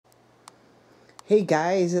Hey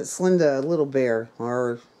guys, it's Linda Little Bear,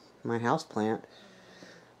 or my houseplant,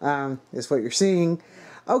 is what you're seeing.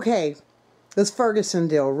 Okay, this Ferguson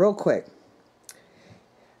deal, real quick.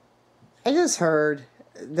 I just heard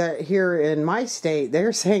that here in my state,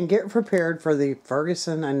 they're saying get prepared for the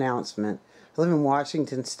Ferguson announcement. I live in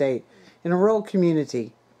Washington State, in a rural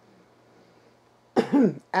community.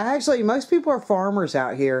 Actually, most people are farmers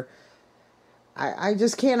out here. I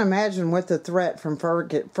just can't imagine what the threat from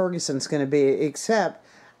Ferguson's going to be, except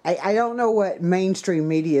I don't know what mainstream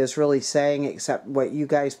media is really saying except what you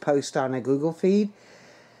guys post on a Google feed.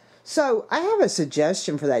 So I have a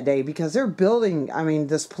suggestion for that day, because they're building,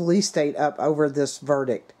 this police state up over this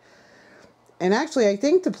verdict. And actually, I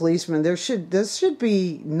think the policemen, this should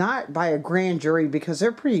be not by a grand jury, because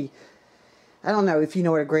they're pretty, I don't know if you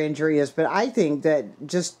know what a grand jury is, but I think that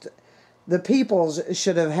just the peoples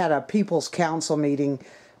should have had a people's council meeting.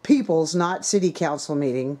 People's, not city council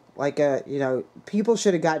meeting. People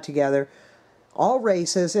should have got together, all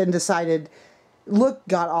races, and decided,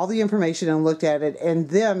 got all the information and looked at it, and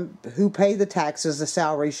them who pay the taxes, the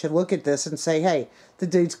salaries, should look at this and say, hey, the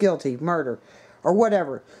dude's guilty, murder, or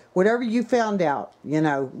whatever. Whatever you found out,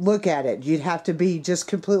 look at it. You'd have to be just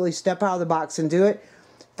completely step out of the box and do it.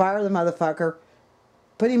 Fire the motherfucker,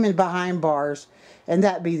 put him in behind bars, and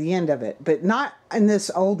that be the end of it. But not in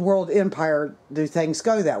this old world empire do things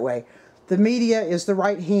go that way. The media is the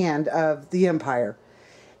right hand of the empire.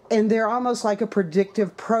 And they're almost like a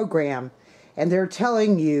predictive program. And they're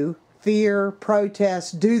telling you, fear,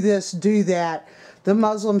 protest, do this, do that. The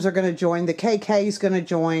Muslims are going to join. The KK is going to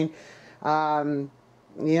join. They're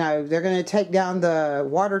going to take down the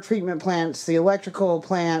water treatment plants, the electrical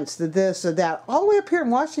plants, the this or that. All the way up here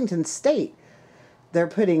in Washington State. They're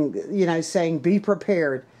putting, saying, be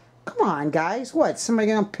prepared. Come on, guys. What, somebody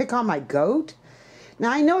going to pick on my goat?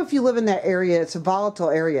 Now, I know if you live in that area, it's a volatile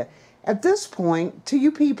area. At this point, to you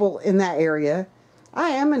people in that area,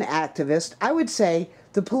 I am an activist. I would say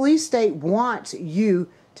the police state wants you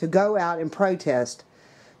to go out and protest.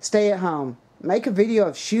 Stay at home. Make a video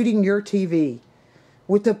of shooting your TV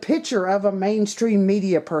with a picture of a mainstream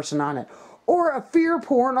media person on it, or a fear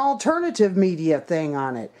porn alternative media thing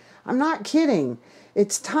on it. I'm not kidding.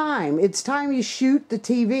 It's time. It's time you shoot the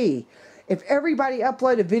TV. If everybody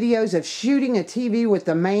uploaded videos of shooting a TV with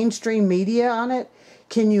the mainstream media on it,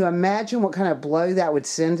 can you imagine what kind of blow that would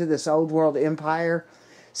send to this old world empire?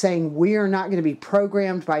 Saying, we are not going to be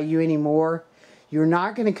programmed by you anymore. You're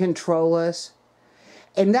not going to control us.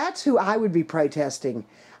 And that's who I would be protesting.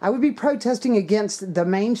 I would be protesting against the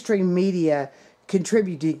mainstream media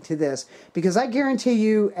contributing to this. Because I guarantee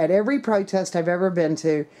you, at every protest I've ever been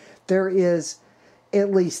to, there is at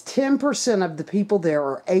least 10% of the people there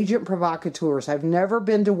are agent provocateurs. I've never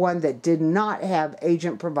been to one that did not have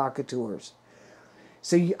agent provocateurs.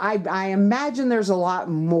 So I imagine there's a lot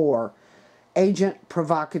more agent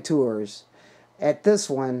provocateurs at this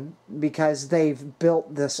one, because they've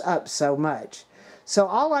built this up so much. So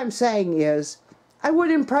all I'm saying is, I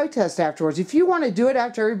wouldn't protest afterwards. If you want to do it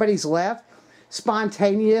after everybody's left,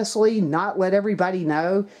 spontaneously, not let everybody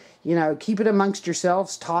know, keep it amongst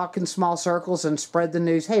yourselves, talk in small circles, and spread the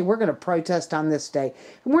news. Hey, we're going to protest on this day,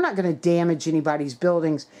 and we're not going to damage anybody's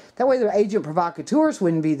buildings. That way the agent provocateurs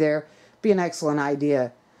wouldn't be there. Be an excellent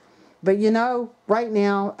idea. But right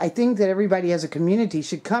now, I think that everybody as a community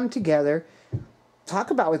should come together,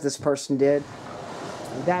 talk about what this person did.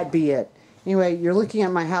 That'd be it. Anyway, you're looking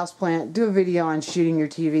at my houseplant. Do a video on shooting your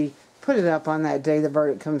TV. Put it up on that day the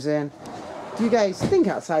verdict comes in. You guys think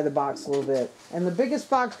outside the box a little bit. And the biggest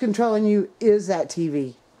box controlling you is that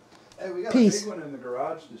TV. Hey, we got Peace. a big one in the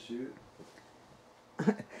garage to shoot.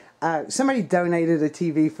 Somebody donated a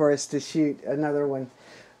TV for us to shoot another one.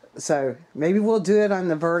 So maybe we'll do it on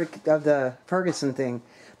the verdict of the Ferguson thing.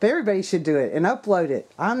 But everybody should do it and upload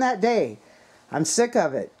it on that day. I'm sick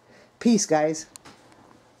of it. Peace, guys.